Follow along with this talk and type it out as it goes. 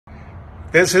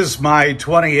This is my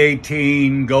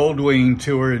 2018 Goldwing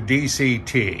Tour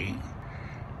DCT.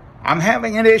 I'm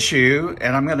having an issue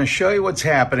and I'm going to show you what's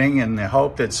happening in the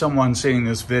hope that someone seeing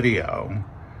this video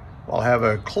will have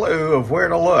a clue of where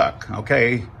to look.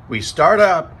 Okay, we start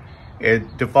up,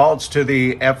 it defaults to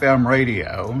the FM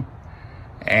radio,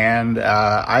 and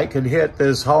I could hit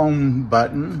this home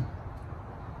button,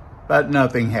 but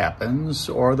nothing happens,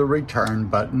 or the return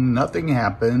button, nothing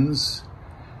happens.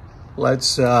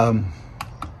 Let's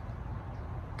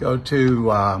go to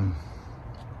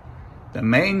the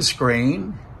main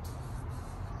screen,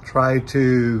 try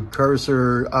to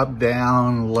cursor up,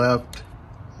 down, left,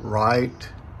 right.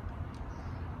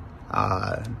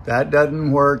 That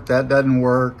doesn't work, that doesn't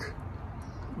work.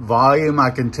 Volume, I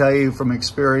can tell you from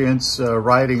experience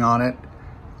writing on it,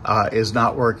 is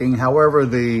not working. However,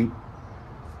 the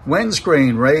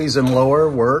windscreen raise and lower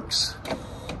works.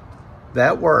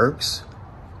 That works.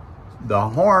 The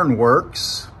horn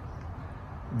works.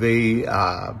 The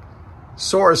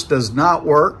source does not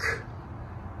work.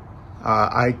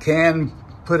 I can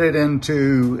put it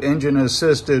into engine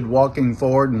assisted walking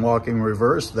forward and walking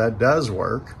reverse. That does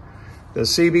work. The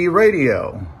CB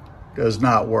radio does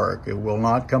not work. It will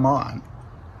not come on.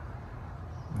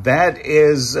 That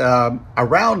is a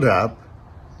roundup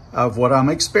of what I'm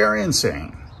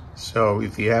experiencing. So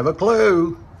if you have a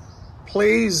clue,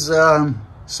 please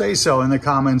say so in the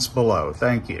comments below.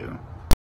 Thank you.